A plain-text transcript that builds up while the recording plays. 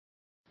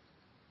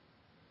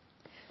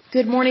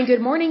Good morning,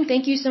 good morning.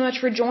 Thank you so much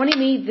for joining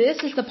me.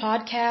 This is the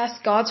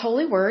podcast, God's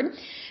Holy Word.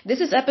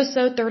 This is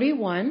episode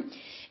 31,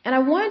 and I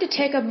wanted to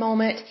take a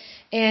moment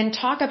and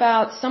talk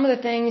about some of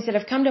the things that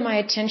have come to my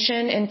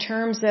attention in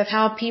terms of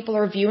how people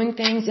are viewing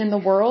things in the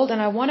world, and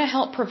I want to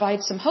help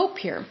provide some hope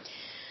here.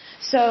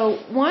 So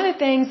one of the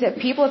things that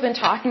people have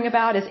been talking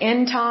about is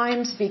end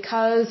times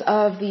because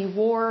of the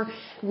war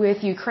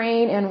with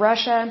Ukraine and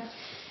Russia.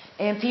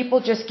 And people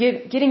just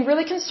getting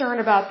really concerned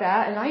about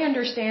that. And I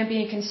understand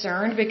being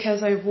concerned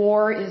because a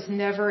war is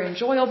never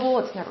enjoyable.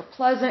 It's never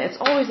pleasant. It's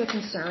always a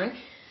concern.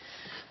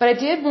 But I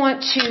did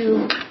want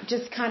to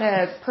just kind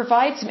of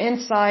provide some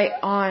insight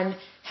on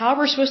how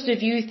we're supposed to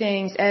view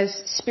things as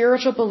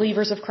spiritual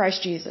believers of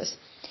Christ Jesus.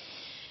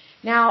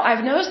 Now,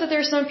 I've noticed that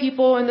there's some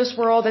people in this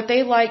world that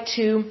they like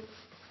to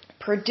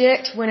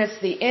predict when it's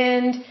the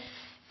end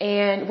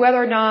and whether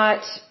or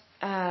not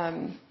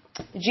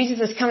Jesus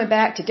is coming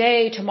back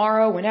today,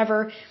 tomorrow,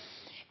 whenever.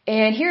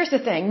 And here's the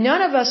thing.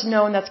 None of us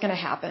know when that's going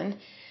to happen.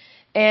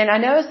 And I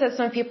notice that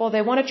some people,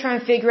 they want to try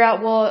and figure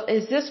out, well,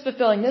 is this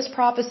fulfilling this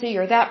prophecy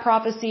or that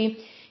prophecy?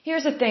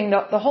 Here's the thing.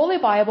 The Holy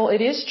Bible,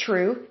 it is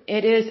true.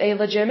 It is a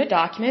legitimate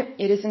document.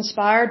 It is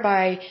inspired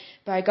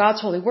by God's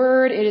Holy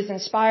Word. It is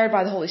inspired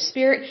by the Holy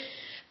Spirit.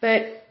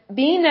 But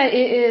being that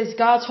it is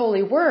God's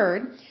Holy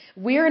Word,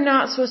 we're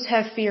not supposed to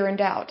have fear and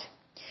doubt.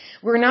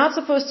 We're not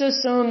supposed to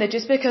assume that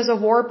just because a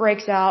war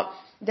breaks out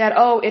that,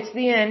 oh, it's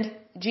the end,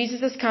 Jesus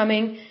is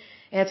coming,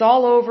 and it's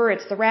all over,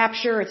 it's the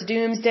rapture, it's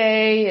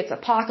doomsday, it's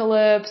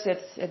apocalypse,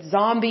 it's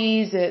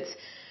zombies, it's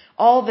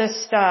all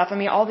this stuff. I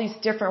mean, all these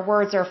different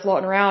words are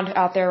floating around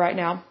out there right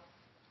now.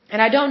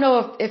 And I don't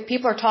know if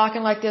people are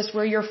talking like this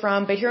where you're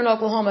from, but here in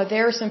Oklahoma,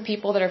 there are some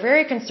people that are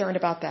very concerned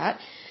about that.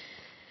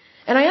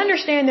 And I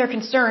understand their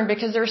concern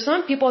because there are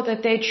some people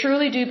that they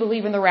truly do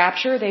believe in the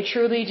rapture, they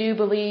truly do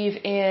believe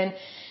in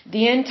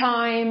the end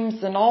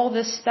times and all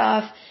this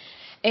stuff.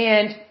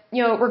 And,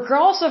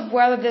 regardless of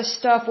whether this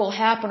stuff will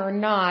happen or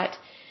not,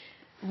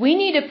 we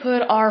need to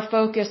put our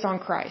focus on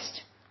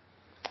Christ.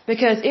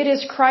 Because it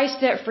is Christ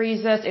that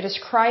frees us, it is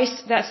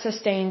Christ that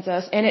sustains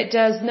us, and it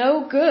does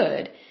no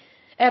good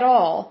at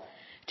all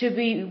to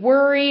be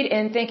worried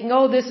and thinking,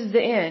 oh, this is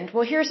the end.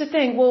 Well, here's the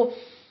thing. Well,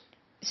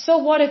 so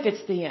what if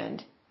it's the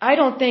end? I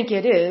don't think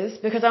it is,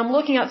 because I'm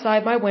looking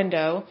outside my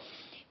window,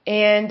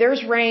 and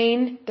there's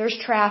rain, there's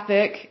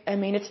traffic. I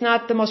mean, it's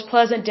not the most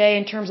pleasant day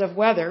in terms of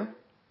weather,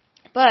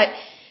 but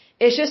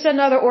it's just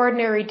another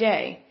ordinary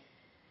day.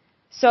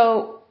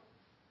 So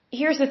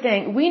here's the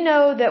thing. We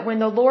know that when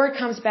the Lord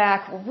comes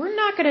back, we're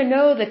not going to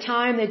know the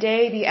time, the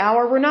day, the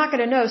hour. We're not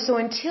going to know. So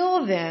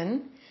until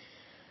then,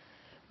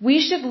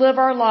 we should live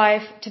our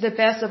life to the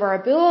best of our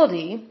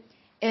ability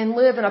and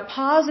live in a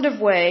positive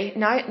way,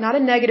 not a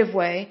negative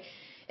way.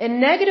 And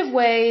negative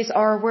ways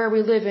are where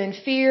we live in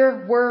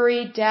fear,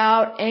 worry,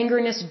 doubt,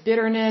 angerness,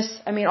 bitterness.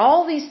 I mean,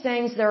 all these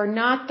things that are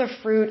not the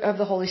fruit of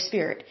the Holy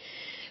Spirit.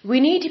 We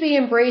need to be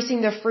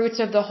embracing the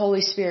fruits of the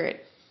Holy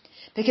Spirit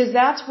because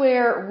that's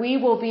where we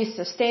will be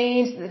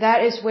sustained.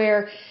 That is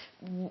where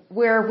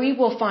we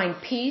will find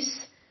peace.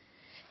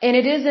 And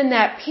it is in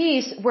that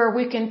peace where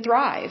we can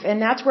thrive.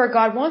 And that's where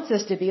God wants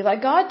us to be.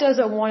 Like, God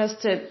doesn't want us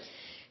to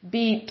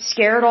be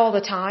scared all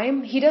the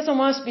time. He doesn't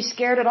want us to be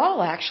scared at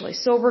all, actually.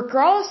 So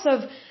regardless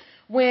of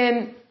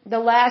when the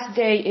last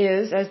day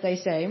is, as they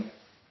say,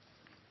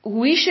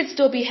 we should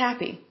still be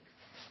happy.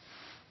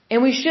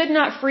 And we should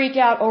not freak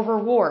out over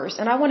wars.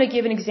 And I want to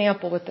give an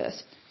example with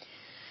this.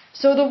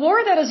 So the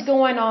war that is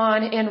going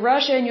on in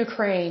Russia and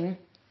Ukraine,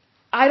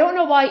 I don't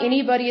know why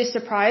anybody is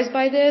surprised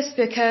by this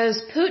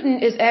because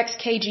Putin is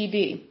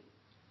ex-KGB.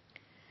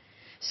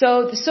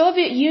 So the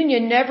Soviet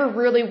Union never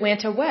really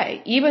went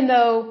away. Even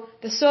though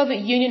the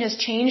Soviet Union has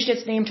changed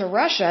its name to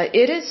Russia,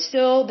 it is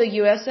still the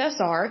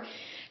USSR.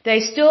 They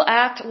still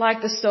act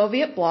like the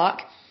Soviet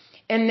bloc.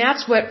 And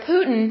that's what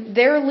Putin,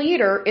 their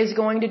leader, is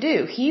going to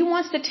do. He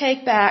wants to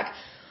take back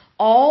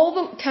all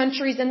the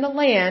countries in the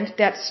land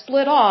that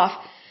split off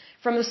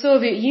from the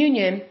Soviet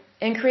Union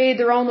and created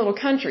their own little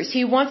countries.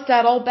 He wants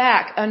that all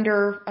back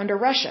under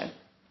Russia.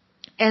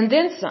 And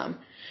then some.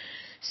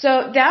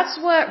 So that's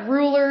what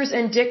rulers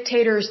and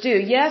dictators do.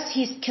 Yes,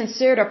 he's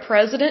considered a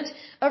president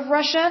of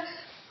Russia,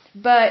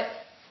 but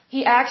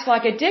he acts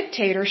like a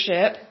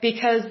dictatorship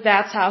because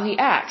that's how he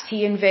acts.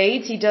 He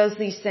invades, he does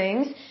these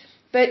things,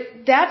 but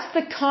that's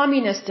the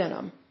communist in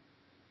him.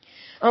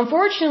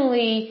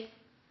 Unfortunately,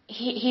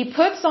 he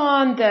puts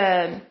on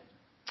the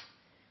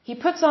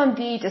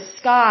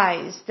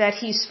disguise that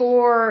he's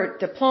for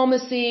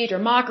diplomacy,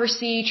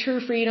 democracy, true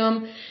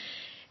freedom.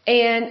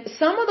 And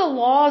some of the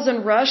laws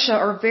in Russia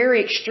are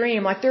very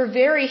extreme. Like, they're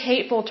very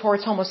hateful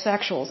towards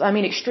homosexuals. I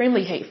mean,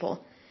 extremely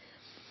hateful.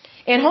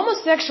 And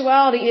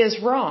homosexuality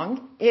is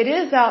wrong. It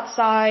is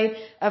outside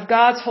of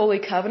God's holy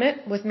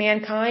covenant with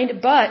mankind,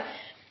 but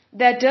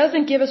that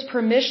doesn't give us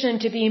permission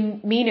to be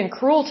mean and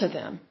cruel to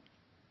them.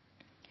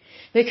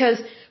 Because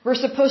we're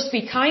supposed to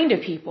be kind to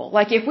people.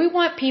 Like, if we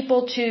want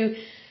people to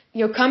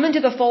come into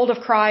the fold of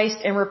Christ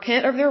and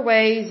repent of their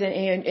ways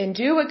and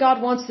do what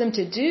God wants them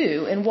to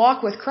do and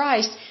walk with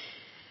Christ,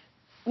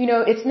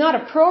 it's not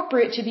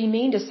appropriate to be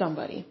mean to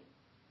somebody.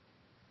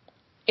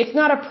 It's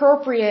not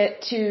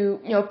appropriate to,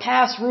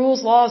 pass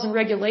rules, laws, and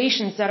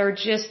regulations that are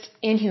just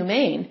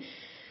inhumane,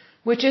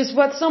 which is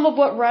some of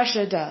what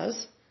Russia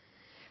does.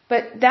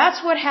 But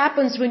that's what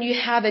happens when you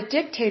have a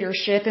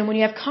dictatorship and when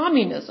you have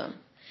communism.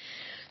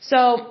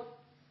 So,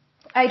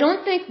 I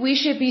don't think we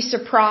should be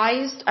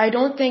surprised. I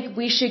don't think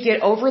we should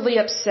get overly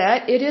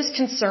upset. It is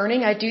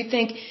concerning. I do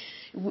think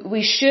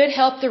we should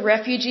help the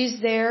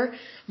refugees there.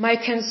 My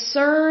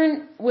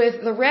concern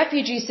with the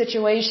refugee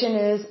situation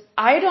is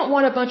I don't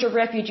want a bunch of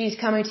refugees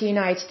coming to the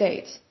United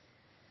States.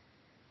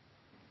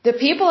 The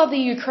people of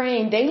the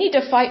Ukraine, they need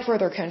to fight for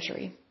their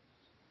country.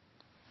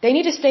 They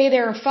need to stay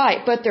there and fight,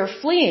 but they're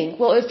fleeing.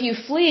 Well, if you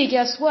flee,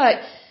 guess what?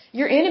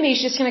 Your enemy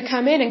is just going to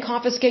come in and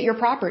confiscate your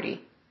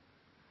property.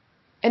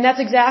 And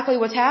that's exactly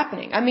what's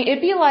happening. I mean,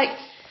 it'd be like,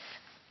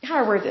 how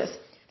do I word this?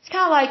 It's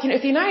kind of like,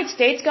 if the United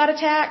States got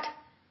attacked,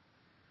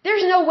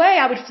 there's no way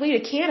I would flee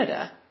to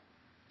Canada.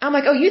 I'm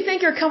like, oh, you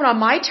think you're coming on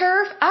my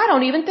turf? I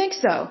don't even think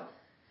so.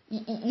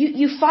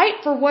 You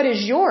fight for what is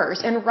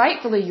yours and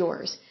rightfully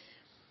yours.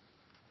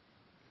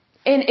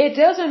 And it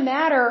doesn't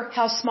matter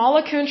how small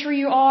a country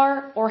you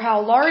are or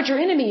how large your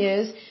enemy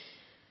is,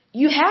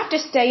 you have to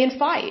stay and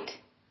fight.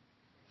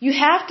 You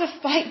have to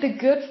fight the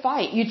good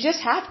fight. You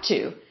just have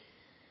to.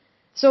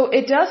 So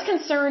it does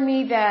concern me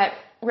that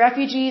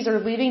refugees are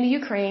leaving the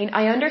Ukraine.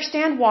 I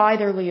understand why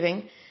they're leaving,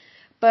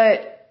 but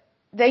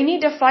they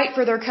need to fight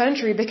for their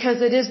country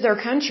because it is their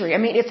country. I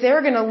mean, if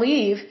they're going to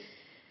leave,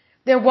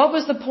 then what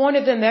was the point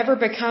of them ever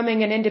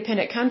becoming an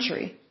independent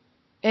country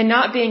and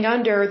not being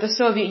under the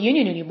Soviet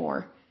Union anymore?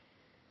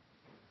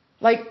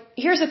 Like,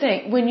 here's the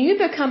thing. When you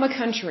become a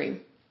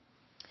country,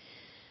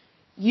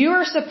 you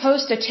are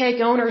supposed to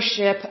take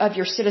ownership of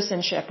your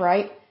citizenship,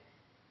 right?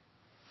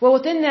 Well,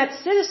 within that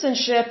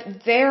citizenship,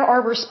 there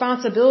are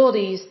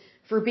responsibilities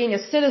for being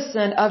a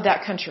citizen of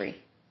that country.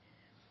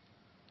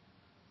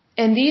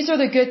 And these are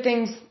the good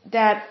things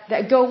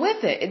that go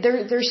with it.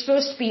 There's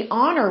supposed to be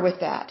honor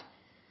with that.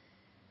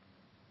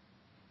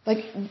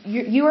 Like,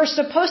 you are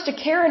supposed to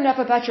care enough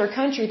about your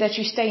country that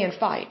you stay and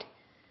fight.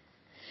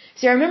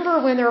 See, I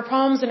remember when there were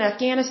problems in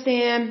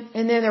Afghanistan,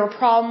 and then there were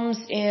problems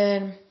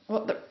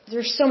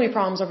there's so many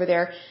problems over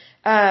there.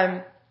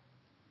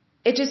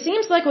 It just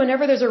seems like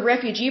whenever there's a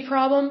refugee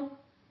problem,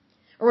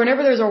 or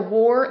whenever there's a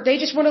war, they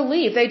just want to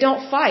leave. They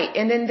don't fight.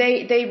 And then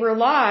they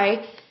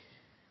rely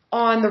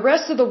on the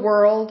rest of the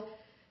world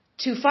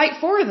to fight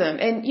for them.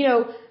 And,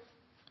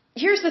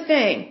 here's the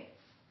thing.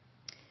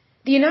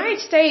 The United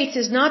States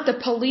is not the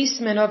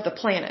policeman of the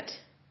planet.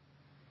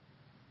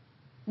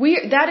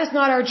 That is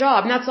not our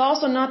job. And that's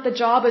also not the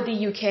job of the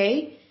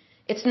UK.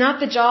 It's not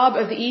the job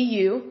of the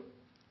EU.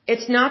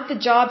 It's not the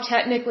job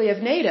technically of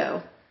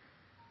NATO.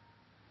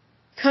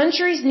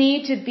 Countries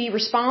need to be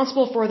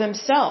responsible for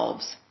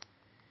themselves.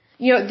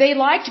 They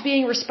liked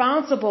being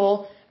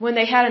responsible when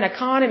they had an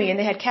economy and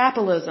they had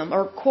capitalism,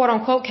 or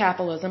quote-unquote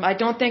capitalism. I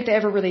don't think they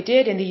ever really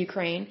did in the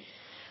Ukraine,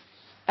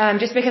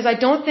 just because I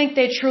don't think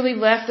they truly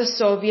left the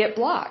Soviet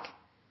bloc,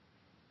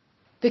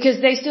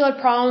 because they still had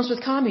problems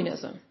with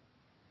communism.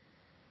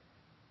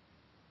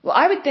 Well,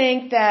 I would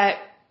think that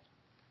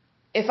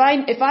if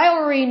I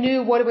already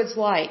knew what it was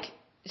like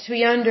to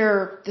be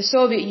under the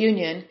Soviet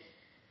Union,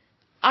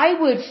 I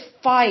would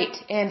fight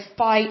and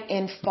fight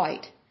and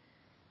fight.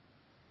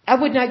 I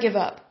would not give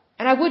up.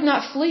 And I would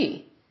not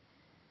flee.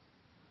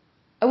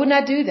 I would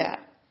not do that.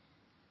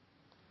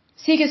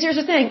 See, because here's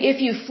the thing.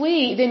 If you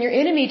flee, then your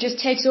enemy just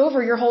takes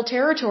over your whole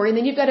territory, and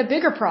then you've got a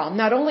bigger problem.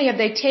 Not only have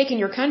they taken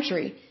your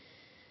country,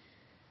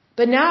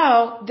 but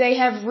now they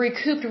have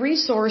recouped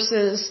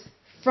resources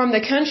from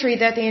the country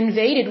that they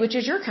invaded, which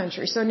is your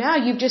country. So now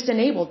you've just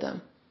enabled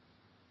them.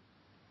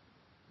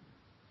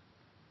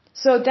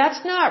 So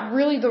that's not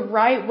really the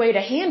right way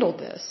to handle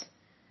this.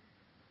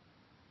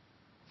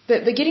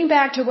 But getting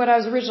back to what I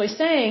was originally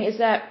saying is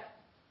that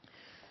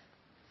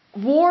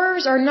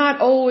wars are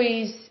not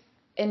always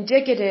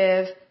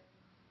indicative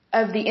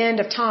of the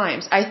end of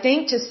times. I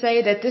think to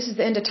say that this is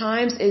the end of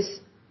times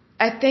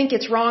I think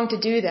it's wrong to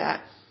do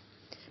that.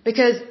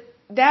 Because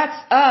that's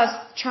us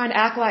trying to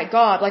act like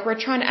God. Like we're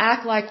trying to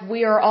act like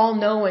we are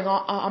all-knowing,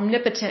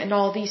 omnipotent, and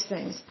all these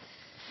things.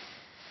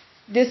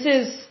 This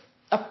is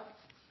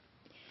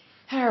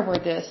how do I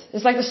word this?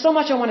 It's like there's so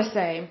much I want to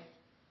say.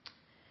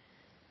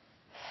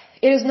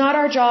 It is not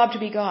our job to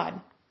be God.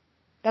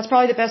 That's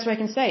probably the best way I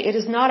can say. It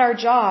is not our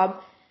job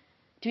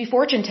to be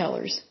fortune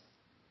tellers.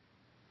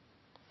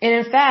 And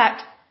in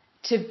fact,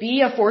 to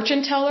be a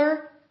fortune teller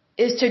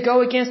is to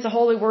go against the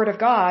holy word of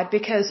God,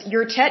 because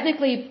you're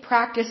technically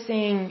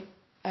practicing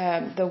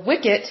the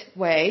wicked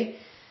way,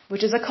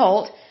 which is a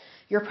cult.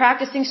 You're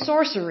practicing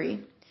sorcery.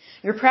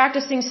 You're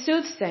practicing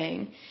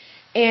soothsaying.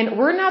 And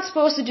we're not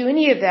supposed to do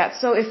any of that.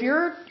 So if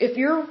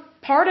you're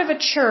part of a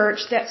church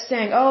that's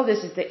saying, oh,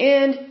 this is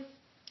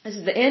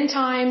the end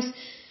times,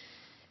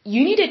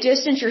 you need to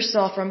distance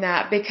yourself from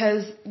that,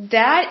 because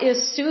that is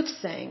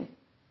soothsaying.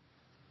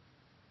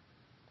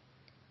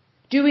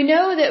 Do we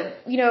know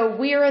that,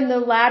 we are in the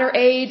latter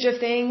age of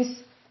things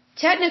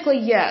technically,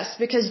 yes,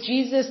 because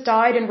Jesus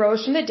died and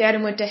rose from the dead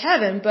and went to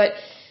heaven. But,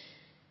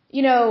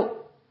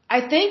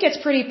 I think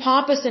it's pretty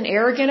pompous and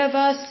arrogant of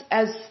us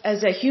as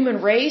a human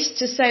race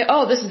to say,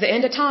 oh, this is the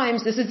end of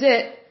times, this is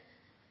it.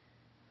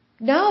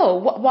 No,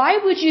 why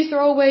would you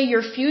throw away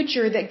your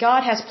future that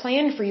God has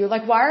planned for you?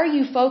 Like, why are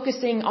you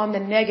focusing on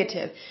the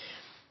negative?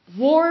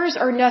 Wars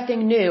are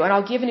nothing new, and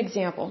I'll give an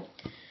example.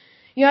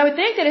 I would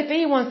think that if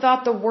anyone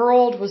thought the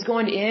world was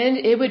going to end,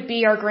 it would be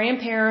our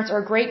grandparents or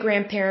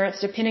great-grandparents,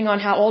 depending on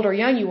how old or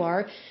young you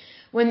are,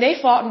 when they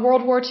fought in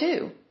World War II.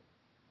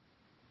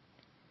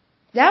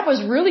 That was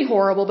really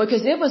horrible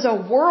because it was a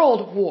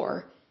world war.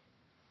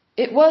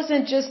 It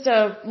wasn't just a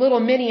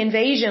little mini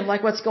invasion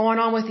like what's going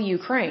on with the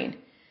Ukraine.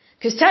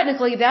 Because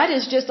technically that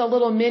is just a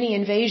little mini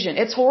invasion.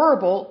 It's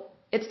horrible,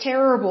 it's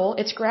terrible,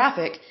 it's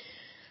graphic,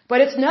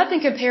 but it's nothing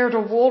compared to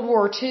World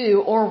War II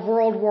or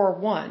World War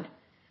I.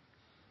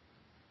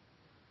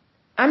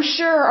 I'm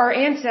sure our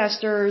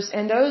ancestors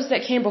and those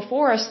that came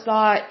before us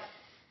thought,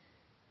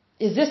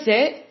 is this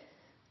it?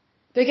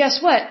 But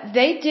guess what?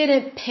 They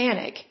didn't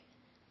panic.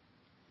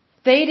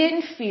 They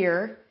didn't fear.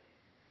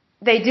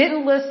 They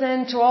didn't listen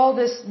to all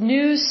this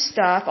news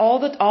stuff all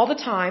the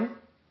time.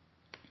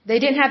 They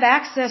didn't have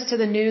access to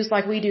the news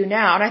like we do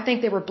now, and I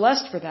think they were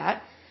blessed for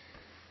that.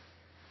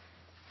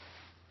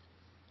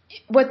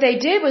 What they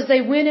did was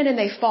they went in and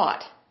they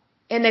fought,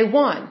 and they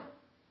won.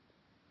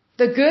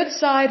 The good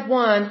side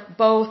won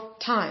both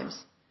times.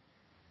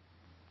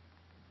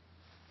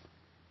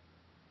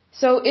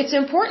 So it's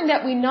important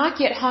that we not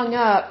get hung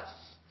up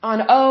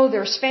on, oh,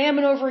 there's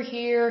famine over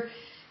here,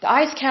 the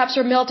ice caps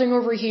are melting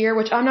over here,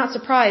 which I'm not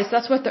surprised.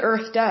 That's what the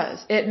earth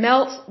does. It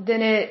melts,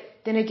 then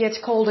it gets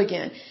cold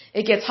again.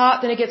 It gets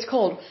hot, then it gets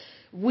cold.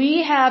 We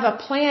have a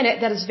planet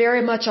that is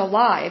very much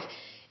alive.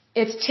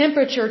 Its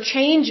temperature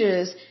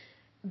changes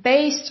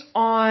based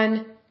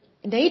on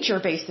nature,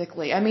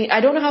 basically. I mean, I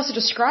don't know how else to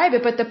describe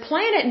it, but the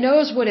planet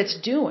knows what it's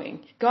doing.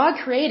 God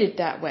created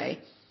that way.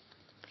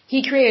 He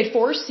created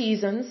 4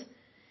 seasons.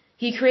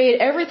 He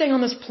created everything on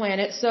this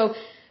planet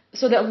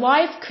so that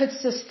life could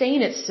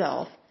sustain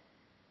itself.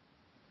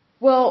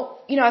 Well,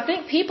 I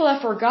think people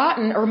have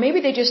forgotten, or maybe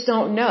they just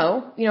don't know.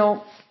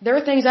 There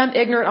are things I'm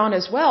ignorant on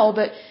as well,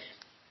 but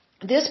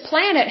this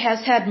planet has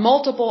had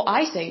multiple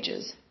ice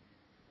ages.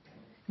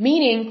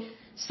 Meaning,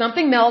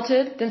 something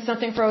melted, then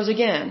something froze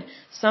again.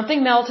 Something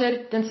melted,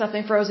 then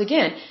something froze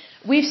again.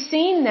 We've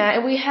seen that,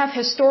 and we have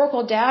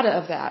historical data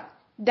of that.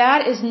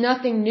 That is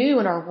nothing new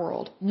in our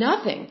world.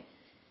 Nothing.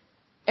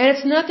 And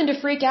it's nothing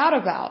to freak out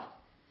about.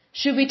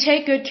 Should we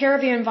take good care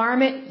of the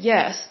environment?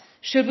 Yes.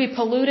 Should we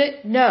pollute it?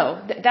 No.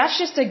 That's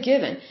just a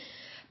given.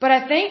 But I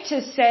think to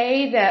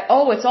say that,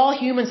 oh, it's all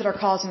humans that are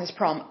causing this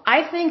problem, I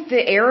think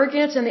the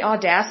arrogance and the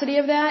audacity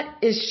of that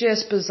is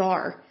just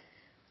bizarre.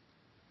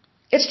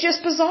 It's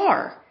just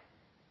bizarre.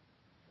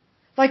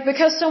 Like,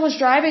 because someone's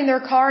driving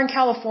their car in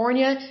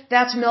California,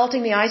 that's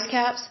melting the ice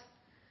caps?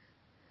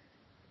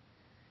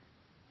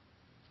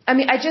 I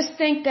mean, I just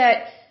think that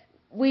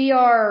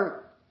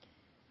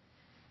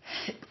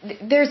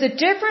there's a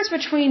difference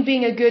between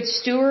being a good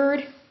steward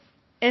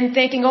and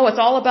thinking, oh, it's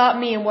all about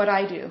me and what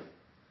I do.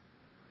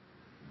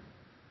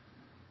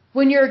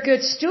 When you're a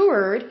good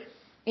steward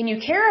and you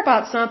care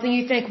about something,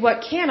 you think, what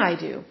can I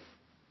do?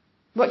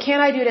 What can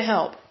I do to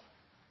help?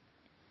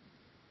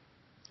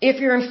 If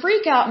you're in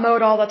freak out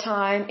mode all the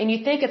time and you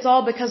think it's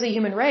all because of the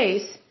human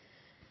race,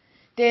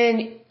 then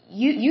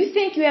you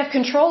think you have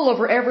control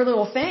over every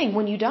little thing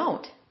when you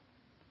don't.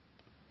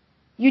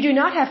 You do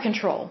not have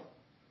control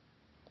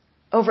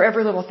over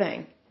every little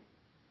thing.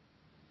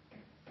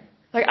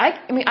 Like,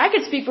 I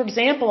could speak for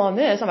example on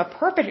this. I'm a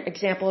perfect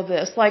example of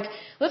this. Like,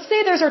 let's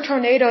say there's a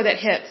tornado that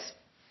hits.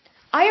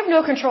 I have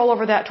no control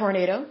over that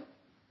tornado.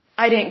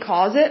 I didn't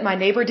cause it. My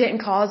neighbor didn't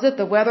cause it.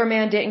 The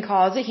weatherman didn't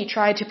cause it. He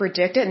tried to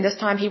predict it, and this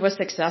time he was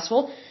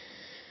successful.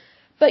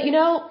 But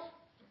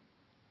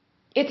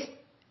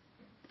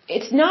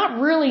it's not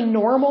really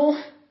normal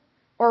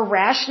or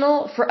rational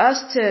for us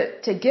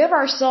to give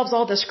ourselves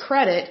all this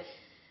credit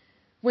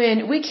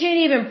when we can't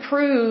even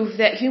prove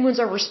that humans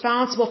are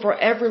responsible for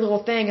every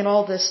little thing and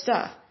all this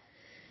stuff.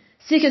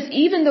 See, because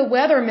even the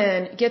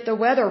weathermen get the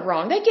weather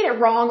wrong. They get it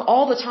wrong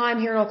all the time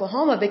here in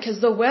Oklahoma because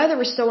the weather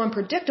is so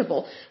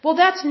unpredictable. Well,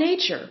 that's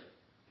nature.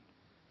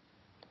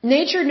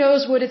 Nature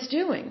knows what it's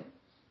doing.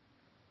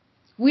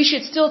 We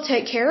should still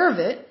take care of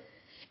it,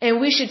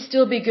 and we should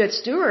still be good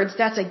stewards.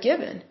 That's a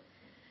given.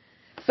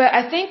 But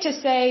I think to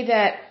say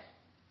that,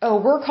 oh,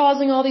 we're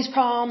causing all these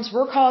problems,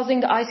 we're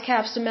causing the ice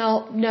caps to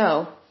melt, no.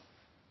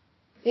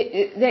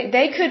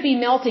 They could be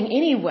melting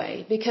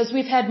anyway because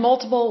we've had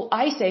multiple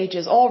ice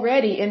ages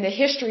already in the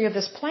history of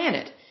this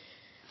planet.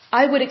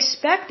 I would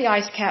expect the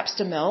ice caps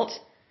to melt,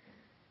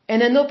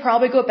 and then they'll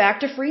probably go back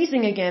to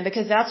freezing again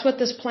because that's what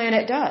this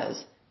planet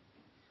does.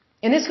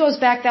 And this goes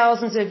back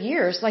thousands of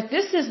years. Like,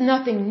 this is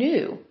nothing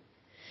new.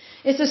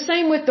 It's the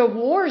same with the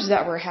wars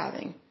that we're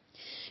having.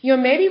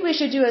 Maybe we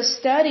should do a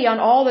study on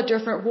all the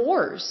different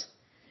wars.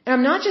 And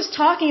I'm not just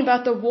talking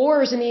about the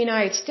wars in the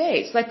United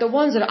States, like the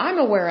ones that I'm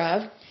aware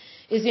of.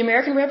 is the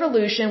American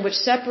Revolution, which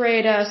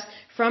separated us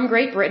from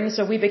Great Britain,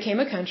 so we became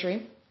a country.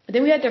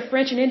 Then we had the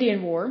French and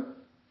Indian War.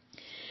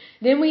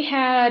 Then we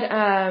had,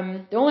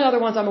 the only other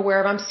ones I'm aware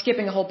of, I'm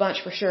skipping a whole bunch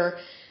for sure.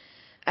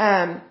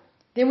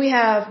 Then we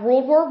have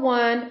World War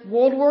I,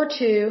 World War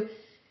II.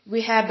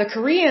 We have the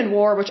Korean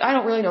War, which I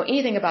don't really know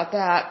anything about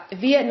that.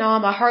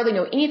 Vietnam, I hardly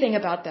know anything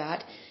about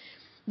that.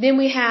 Then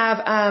we have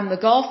the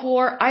Gulf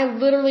War. I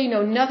literally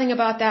know nothing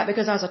about that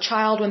because I was a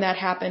child when that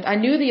happened. I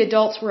knew the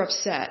adults were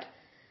upset.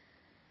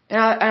 And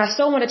I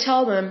still want to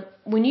tell them,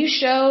 when you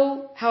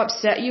show how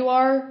upset you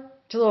are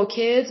to little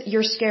kids,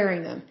 you're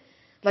scaring them.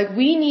 Like,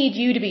 we need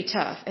you to be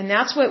tough. And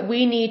that's what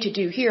we need to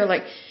do here.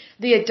 Like,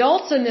 the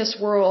adults in this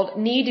world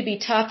need to be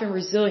tough and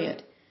resilient.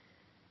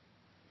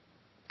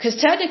 Because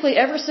technically,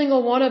 every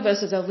single one of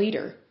us is a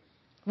leader.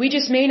 We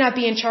just may not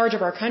be in charge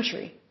of our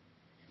country.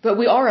 But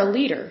we are a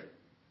leader.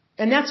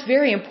 And that's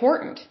very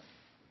important.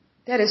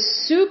 That is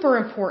super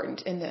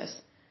important in this.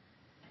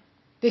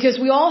 Because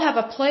we all have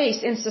a place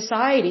in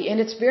society,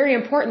 and it's very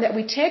important that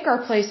we take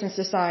our place in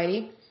society,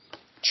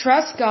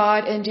 trust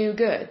God, and do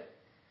good.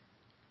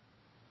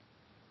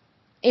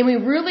 And we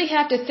really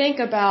have to think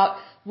about,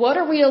 what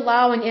are we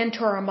allowing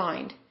into our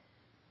mind?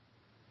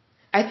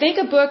 I think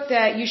a book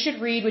that you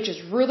should read, which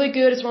is really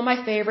good, is one of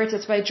my favorites.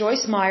 It's by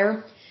Joyce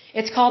Meyer.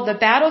 It's called The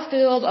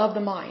Battlefield of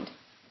the Mind.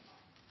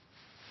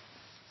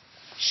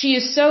 She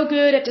is so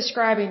good at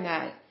describing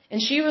that.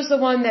 And she was the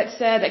one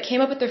that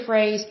came up with the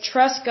phrase,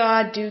 trust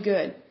God, do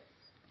good.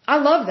 I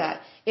love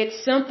that.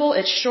 It's simple,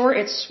 it's short,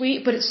 it's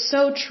sweet, but it's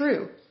so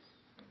true.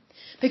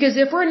 Because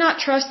if we're not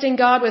trusting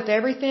God with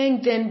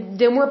everything,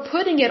 then we're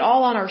putting it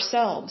all on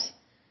ourselves.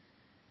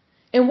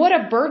 And what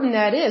a burden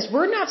that is.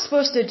 We're not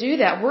supposed to do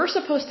that. We're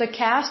supposed to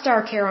cast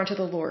our care onto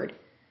the Lord.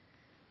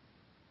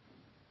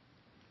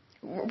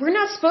 We're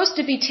not supposed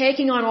to be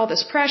taking on all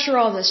this pressure,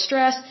 all this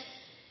stress.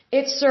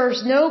 It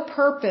serves no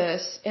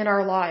purpose in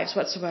our lives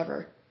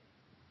whatsoever.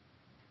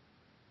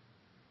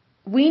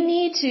 We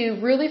need to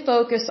really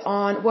focus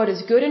on what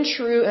is good and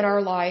true in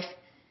our life,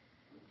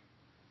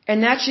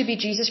 and that should be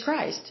Jesus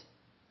Christ.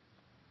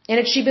 And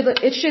it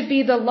should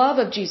be the love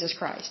of Jesus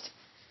Christ.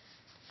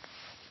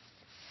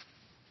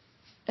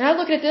 And I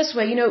look at it this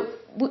way,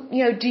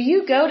 do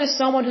you go to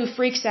someone who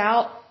freaks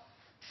out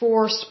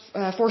for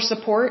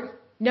support?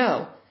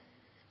 No.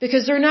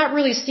 Because they're not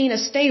really seen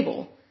as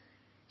stable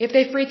if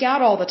they freak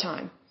out all the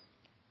time.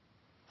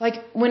 Like,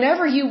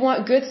 whenever you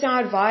want good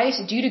sound advice,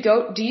 do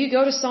you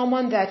go to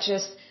someone that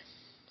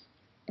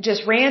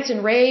just rants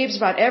and raves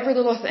about every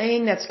little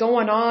thing that's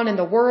going on in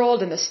the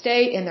world, in the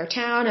state, in their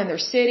town, in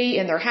their city,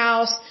 in their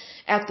house,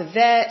 at the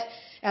vet,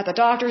 at the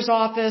doctor's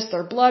office,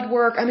 their blood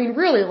work? I mean,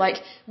 really, like,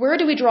 where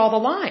do we draw the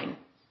line?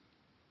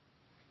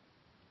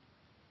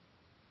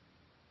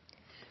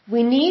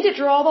 We need to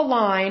draw the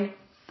line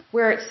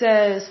where it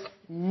says,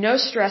 no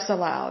stress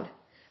allowed,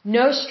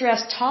 no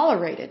stress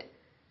tolerated.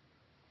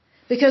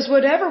 Because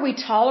whatever we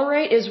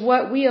tolerate is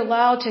what we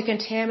allow to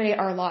contaminate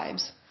our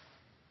lives.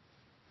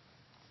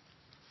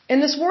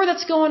 And this war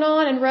that's going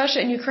on in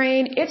Russia and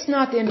Ukraine, it's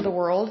not the end of the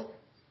world.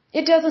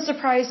 It doesn't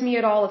surprise me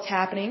at all it's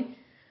happening.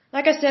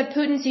 Like I said,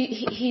 Putin's,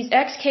 he's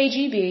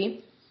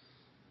ex-KGB.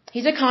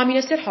 He's a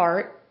communist at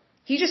heart.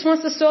 He just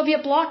wants the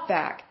Soviet bloc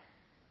back.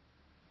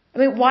 I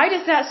mean, why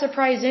does that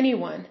surprise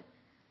anyone?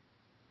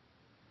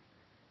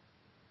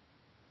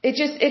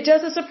 It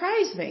doesn't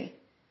surprise me.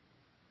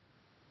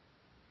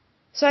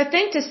 So I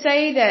think to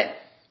say that,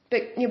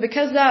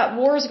 because that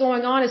war is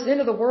going on is the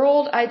end of the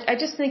world, I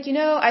just think,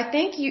 I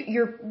think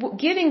you're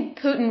giving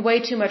Putin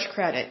way too much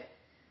credit.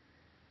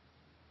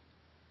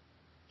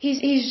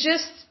 He's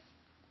just,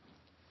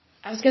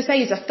 I was going to say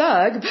he's a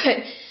thug, but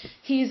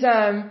he's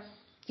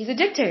a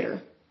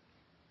dictator.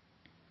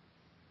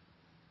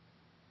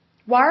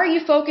 Why are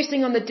you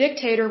focusing on the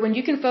dictator when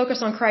you can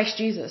focus on Christ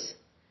Jesus?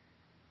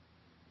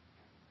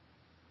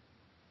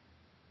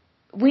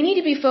 We need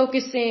to be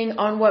focusing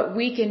on what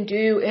we can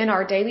do in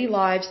our daily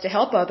lives to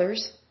help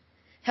others,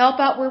 help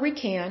out where we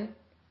can,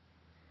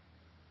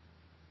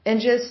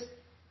 and just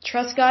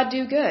trust God,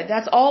 do good.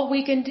 That's all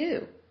we can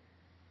do.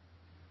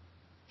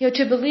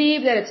 To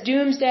believe that it's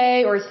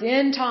doomsday or it's the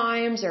end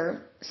times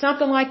or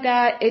something like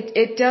that,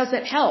 it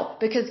doesn't help,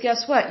 because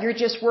guess what? You're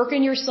just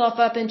working yourself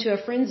up into a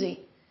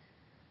frenzy.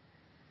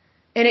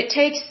 And it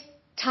takes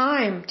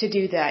time to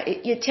do that.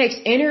 It takes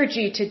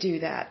energy to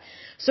do that.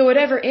 So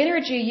whatever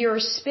energy you're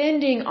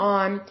spending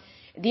on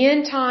the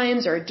end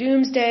times or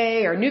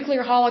doomsday or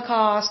nuclear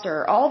holocaust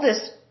or all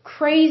this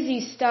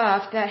crazy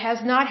stuff that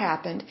has not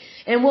happened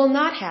and will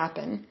not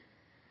happen,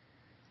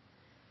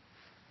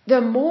 the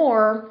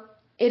more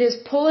it is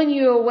pulling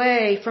you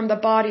away from the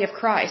body of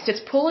Christ.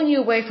 It's pulling you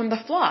away from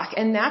the flock.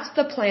 And that's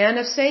the plan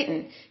of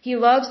Satan. He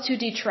loves to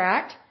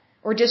detract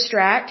or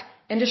distract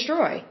and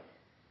destroy.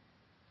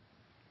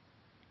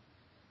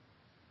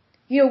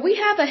 We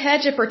have a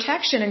hedge of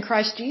protection in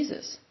Christ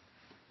Jesus.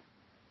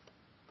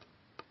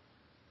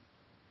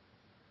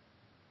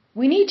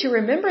 We need to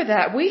remember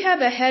that. We have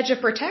a hedge of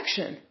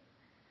protection.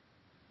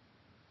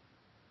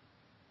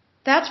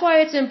 That's why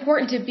it's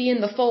important to be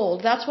in the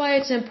fold. That's why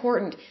it's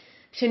important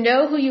to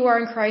know who you are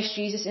in Christ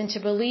Jesus and to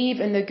believe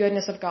in the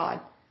goodness of God.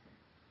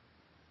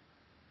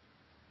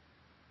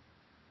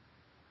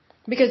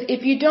 Because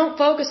if you don't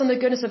focus on the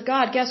goodness of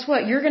God, guess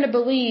what? You're going to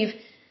believe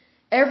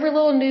every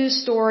little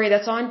news story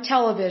that's on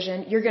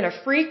television. You're going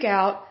to freak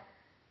out.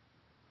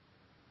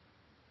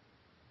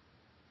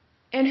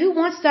 And who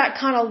wants that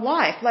kind of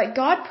life? Like,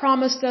 God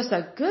promised us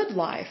a good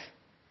life.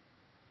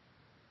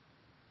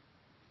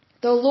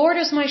 The Lord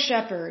is my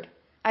shepherd,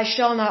 I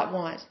shall not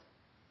want.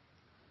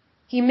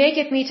 He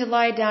maketh me to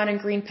lie down in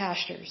green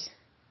pastures.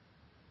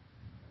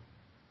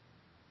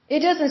 It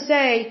doesn't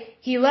say,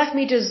 He left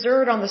me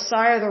desert on the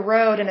side of the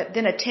road and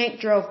then a tank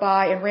drove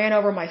by and ran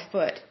over my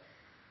foot.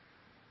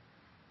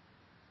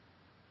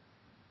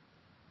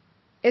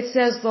 It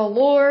says, the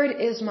Lord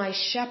is my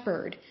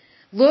shepherd.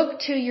 Look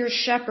to your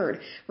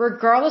shepherd,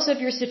 regardless of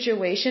your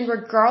situation,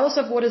 regardless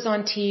of what is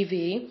on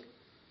TV,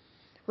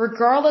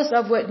 regardless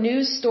of what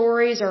news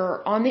stories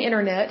are on the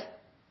internet.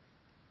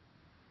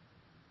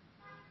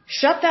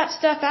 Shut that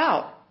stuff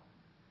out.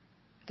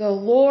 The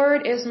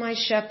Lord is my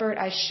shepherd,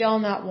 I shall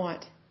not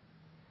want.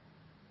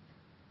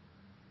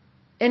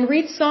 And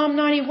read Psalm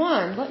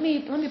 91. Let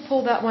me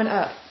pull that one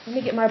up. Let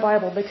me get my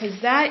Bible,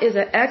 because that is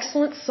an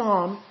excellent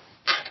psalm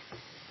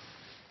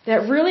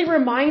that really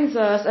reminds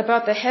us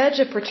about the hedge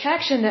of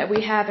protection that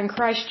we have in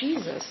Christ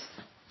Jesus.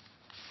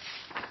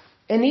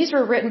 And these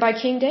were written by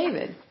King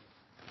David.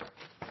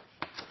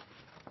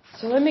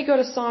 So let me go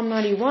to Psalm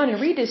 91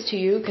 and read this to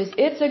you, because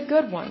it's a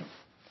good one.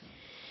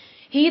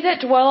 He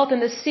that dwelleth in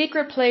the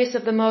secret place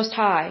of the Most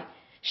High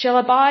shall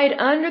abide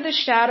under the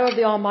shadow of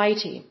the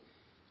Almighty.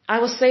 I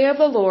will say of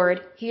the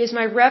Lord, He is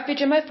my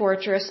refuge and my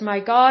fortress, my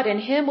God, in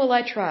Him will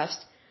I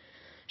trust.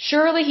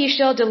 Surely He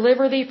shall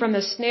deliver thee from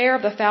the snare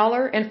of the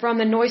fowler and from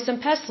the noisome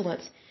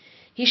pestilence.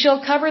 He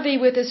shall cover thee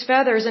with His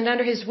feathers, and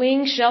under His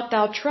wings shalt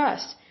thou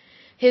trust.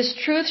 His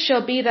truth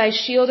shall be thy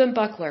shield and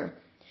buckler.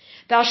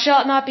 Thou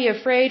shalt not be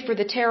afraid for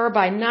the terror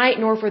by night,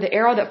 nor for the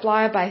arrow that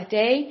flieth by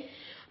day,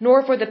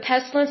 nor for the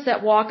pestilence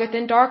that walketh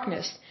in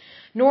darkness,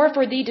 nor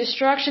for the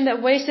destruction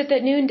that wasteth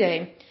at noonday.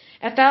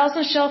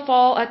 1,000 shall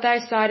fall at thy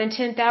side, and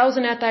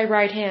 10,000 at thy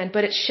right hand,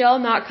 but it shall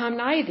not come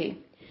nigh thee.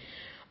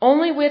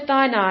 Only with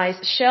thine eyes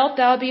shalt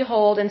thou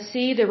behold and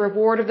see the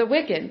reward of the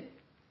wicked.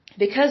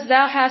 Because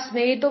thou hast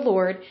made the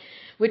Lord,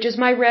 which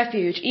is my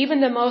refuge, even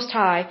the Most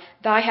High,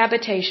 thy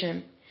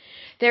habitation.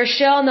 There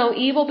shall no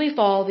evil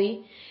befall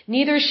thee,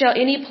 neither shall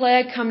any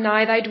plague come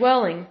nigh thy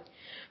dwelling.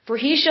 For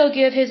He shall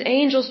give His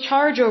angels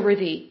charge over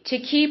thee, to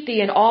keep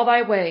thee in all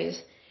thy ways.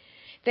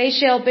 They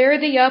shall bear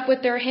thee up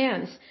with their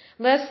hands,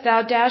 lest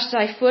thou dash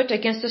thy foot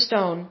against a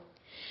stone.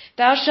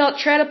 Thou shalt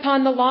tread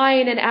upon the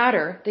lion and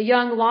adder, the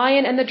young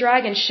lion and the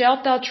dragon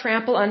shalt thou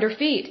trample under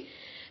feet.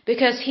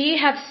 Because He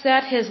hath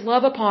set His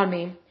love upon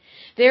me.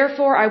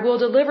 Therefore I will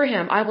deliver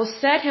him, I will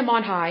set him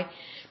on high,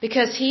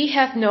 because he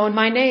hath known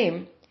my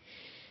name.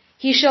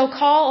 He shall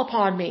call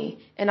upon me,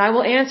 and I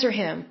will answer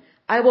him.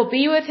 I will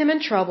be with him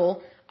in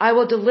trouble, I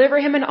will deliver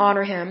him and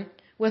honor him.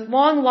 With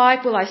long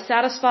life will I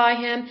satisfy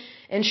him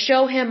and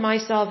show him my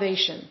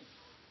salvation.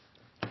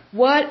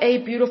 What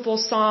a beautiful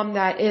psalm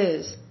that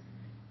is.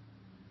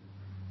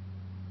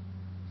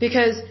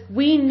 Because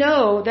we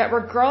know that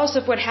regardless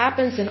of what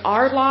happens in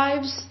our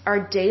lives, our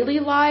daily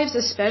lives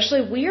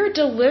especially, we are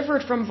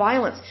delivered from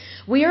violence.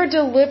 We are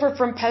delivered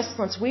from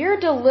pestilence. We are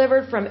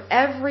delivered from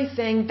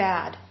everything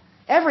bad.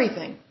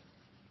 Everything.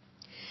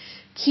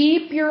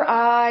 Keep your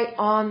eye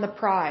on the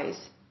prize.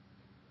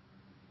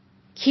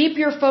 Keep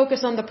your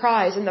focus on the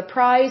prize, and the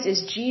prize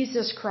is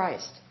Jesus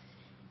Christ.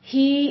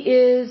 He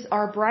is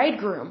our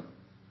bridegroom.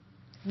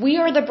 We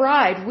are the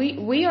bride.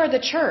 We are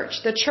the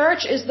church. The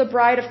church is the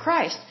bride of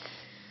Christ.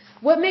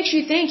 What makes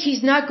you think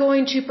He's not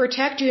going to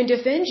protect you and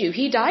defend you?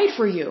 He died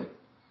for you.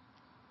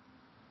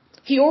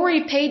 He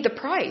already paid the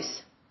price.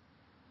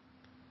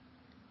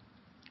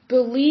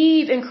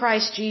 Believe in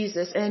Christ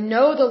Jesus and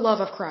know the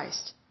love of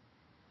Christ.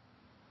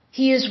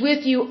 He is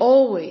with you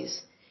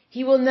always.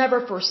 He will never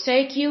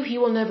forsake you. He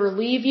will never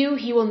leave you.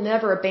 He will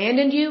never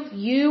abandon you.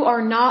 You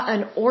are not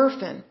an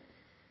orphan.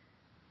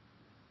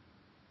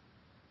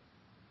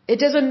 It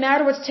doesn't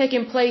matter what's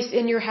taking place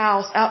in your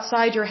house,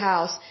 outside your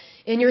house,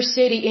 in your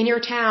city, in your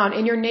town,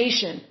 in your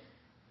nation,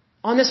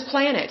 on this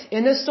planet,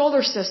 in this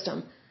solar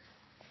system,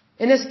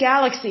 in this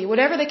galaxy,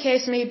 whatever the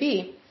case may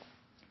be.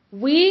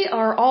 We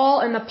are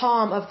all in the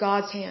palm of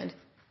God's hand.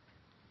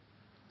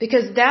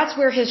 Because that's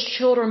where His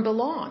children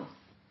belong.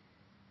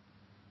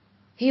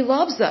 He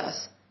loves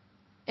us.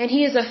 And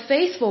He is a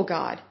faithful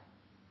God.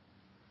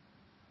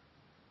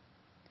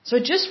 So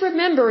just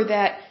remember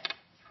that,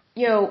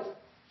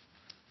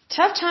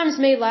 tough times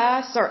may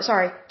last,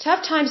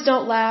 tough times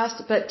don't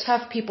last, but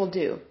tough people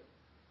do.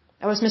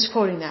 I was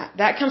misquoting that.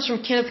 That comes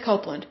from Kenneth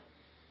Copeland.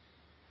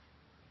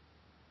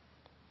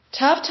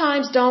 Tough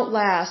times don't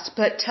last,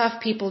 but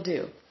tough people do.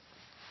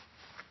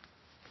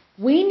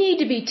 We need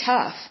to be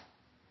tough.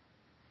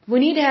 We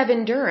need to have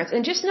endurance.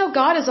 And just know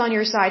God is on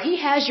your side. He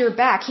has your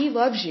back. He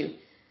loves you.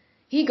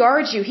 He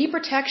guards you. He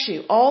protects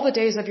you all the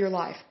days of your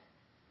life.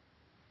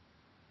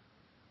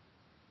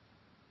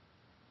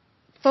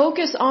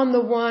 Focus on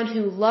the one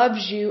who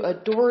loves you,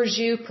 adores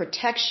you,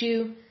 protects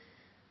you,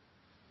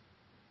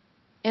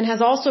 and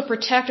has also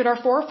protected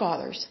our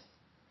forefathers.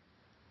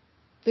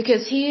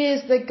 Because He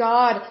is the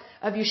God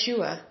of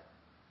Yeshua,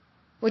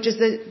 which is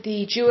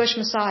the Jewish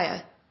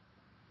Messiah.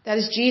 That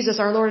is Jesus,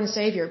 our Lord and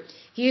Savior.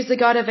 He is the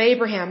God of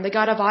Abraham, the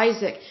God of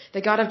Isaac,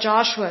 the God of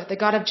Joshua, the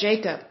God of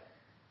Jacob.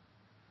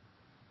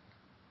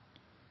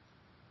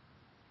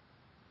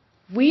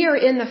 We are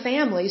in the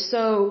family,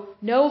 so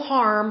no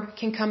harm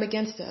can come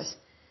against us.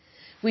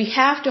 We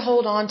have to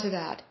hold on to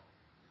that.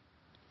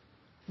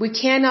 We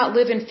cannot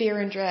live in fear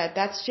and dread.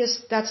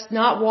 That's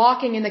not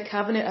walking in the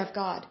covenant of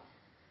God.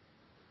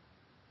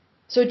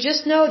 So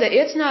just know that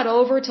it's not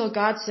over till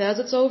God says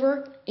it's over.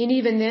 And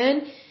even then,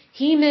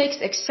 He makes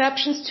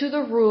exceptions to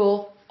the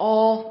rule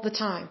all the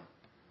time.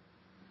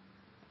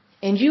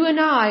 And you and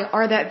I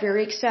are that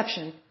very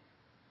exception.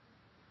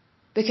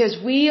 Because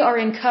we are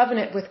in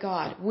covenant with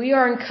God. We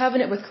are in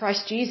covenant with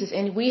Christ Jesus.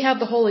 And we have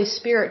the Holy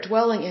Spirit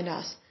dwelling in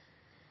us.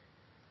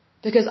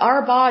 Because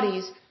our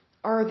bodies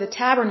are the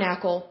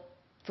tabernacle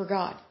for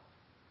God.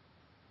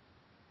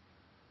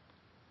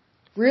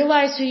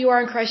 Realize who you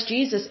are in Christ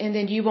Jesus, and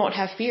then you won't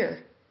have fear.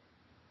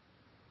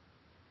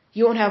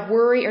 You won't have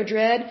worry or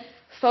dread.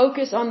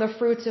 Focus on the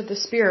fruits of the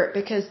Spirit,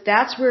 because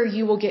that's where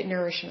you will get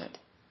nourishment.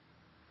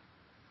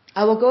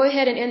 I will go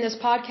ahead and end this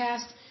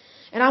podcast,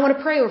 and I want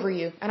to pray over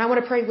you, and I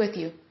want to pray with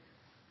you.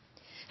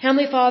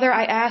 Heavenly Father,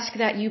 I ask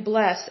that you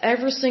bless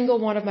every single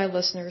one of my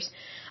listeners.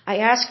 I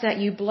ask that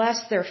you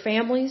bless their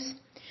families.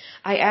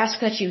 I ask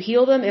that you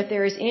heal them if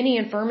there is any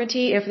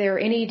infirmity, if there are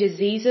any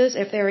diseases,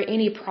 if there are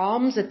any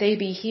problems, that they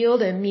be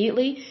healed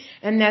immediately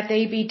and that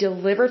they be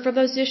delivered from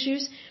those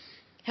issues.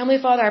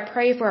 Heavenly Father, I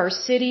pray for our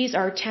cities,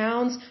 our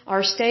towns,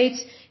 our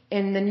states,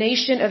 and the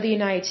nation of the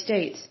United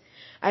States.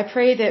 I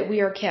pray that we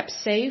are kept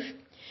safe,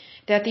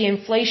 that the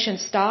inflation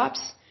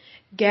stops,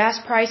 gas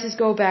prices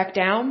go back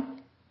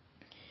down,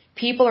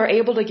 people are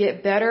able to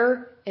get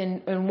better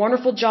and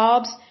wonderful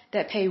jobs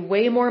that pay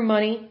way more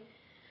money.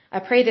 I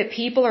pray that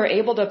people are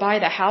able to buy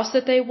the house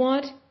that they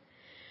want.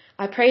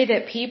 I pray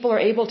that people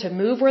are able to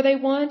move where they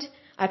want.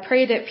 I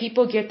pray that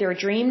people get their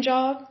dream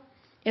job.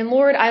 And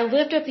Lord, I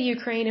lift up the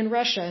Ukraine and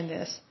Russia in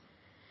this.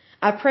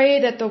 I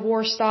pray that the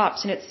war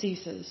stops and it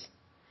ceases.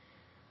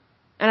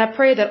 And I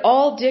pray that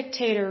all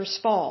dictators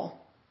fall.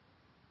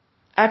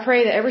 I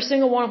pray that every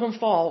single one of them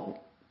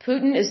fall.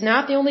 Putin is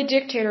not the only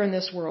dictator in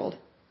this world.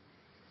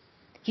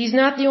 He's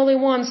not the only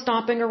one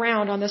stomping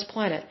around on this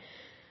planet.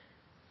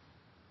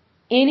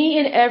 Any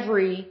and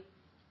every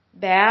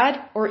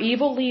bad or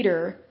evil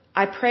leader,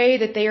 I pray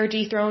that they are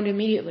dethroned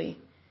immediately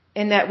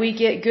and that we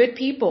get good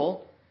people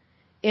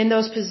in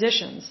those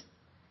positions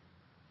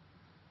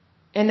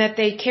and that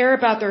they care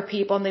about their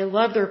people and they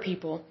love their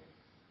people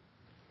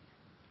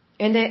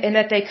and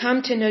that they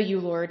come to know you,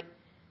 Lord,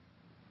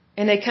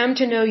 and they come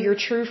to know your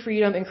true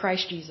freedom in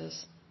Christ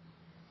Jesus.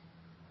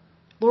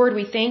 Lord,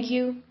 we thank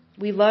you,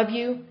 we love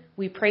you,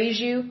 we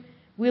praise you,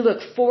 we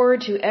look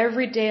forward to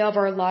every day of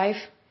our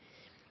life.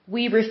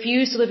 We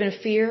refuse to live in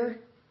fear.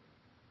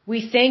 We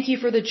thank you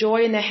for the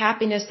joy and the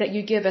happiness that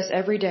you give us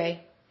every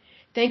day.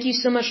 Thank you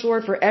so much,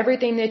 Lord, for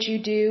everything that you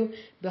do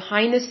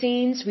behind the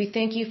scenes. We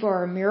thank you for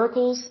our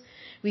miracles.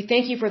 We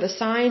thank you for the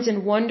signs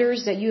and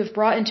wonders that you have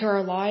brought into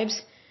our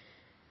lives.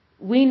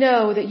 We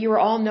know that you are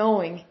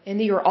all-knowing and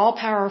that you are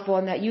all-powerful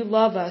and that you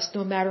love us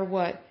no matter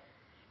what.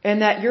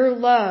 And that your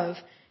love,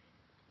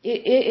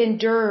 it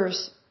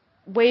endures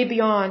way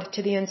beyond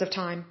to the ends of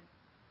time.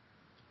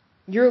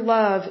 Your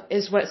love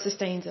is what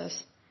sustains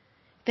us.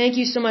 Thank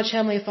you so much,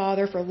 Heavenly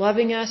Father, for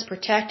loving us,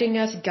 protecting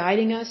us,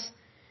 guiding us.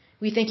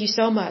 We thank you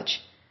so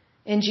much.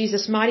 In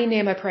Jesus' mighty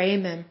name I pray,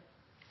 amen.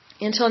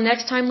 Until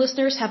next time,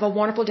 listeners, have a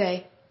wonderful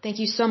day. Thank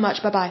you so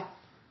much. Bye-bye.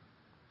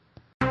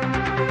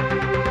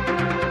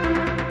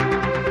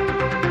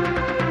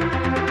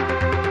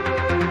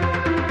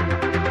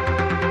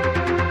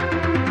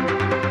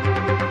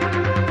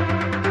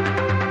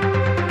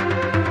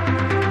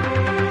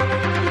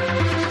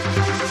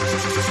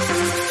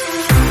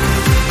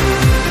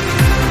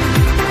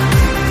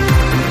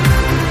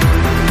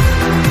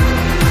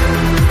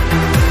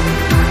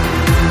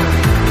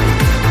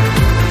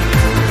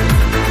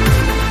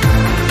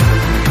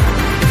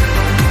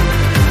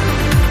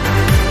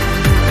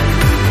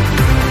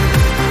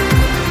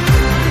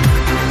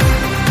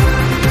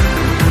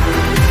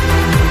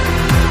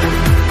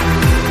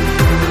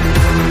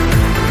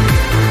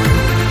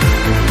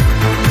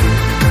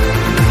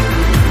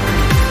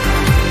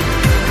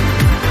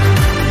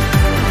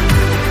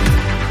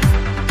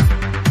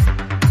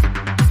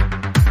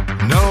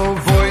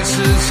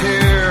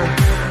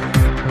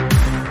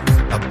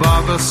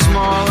 a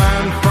small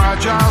and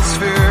fragile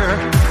sphere.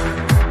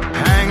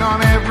 Hang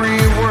on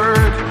every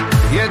word,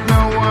 yet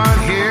no one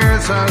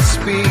hears us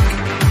speak.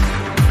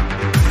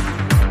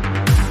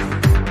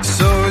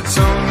 So it's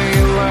only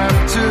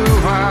left to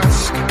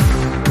ask,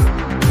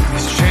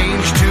 is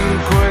change too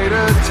great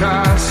a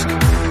task?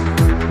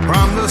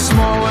 From the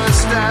smallest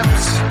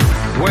steps,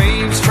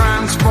 waves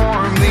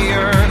transform the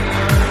earth.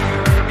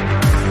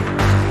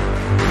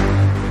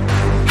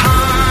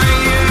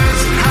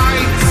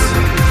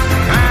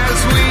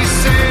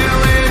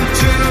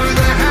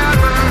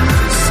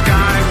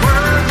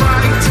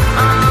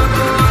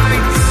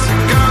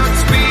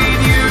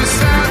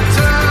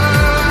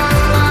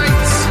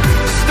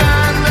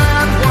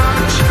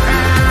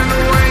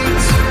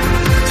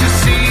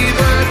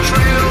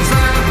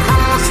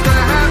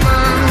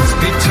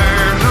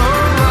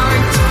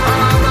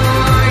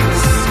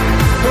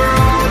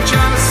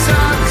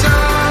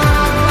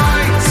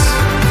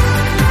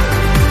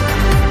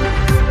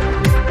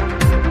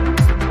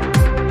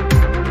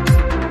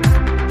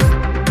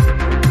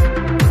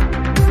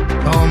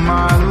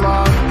 my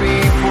love, be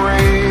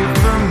brave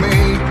for me.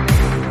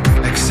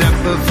 Accept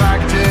the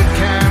fact it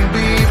can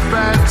be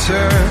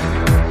better.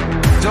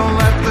 Don't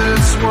let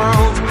this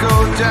world go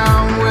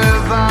down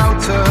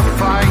without a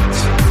fight.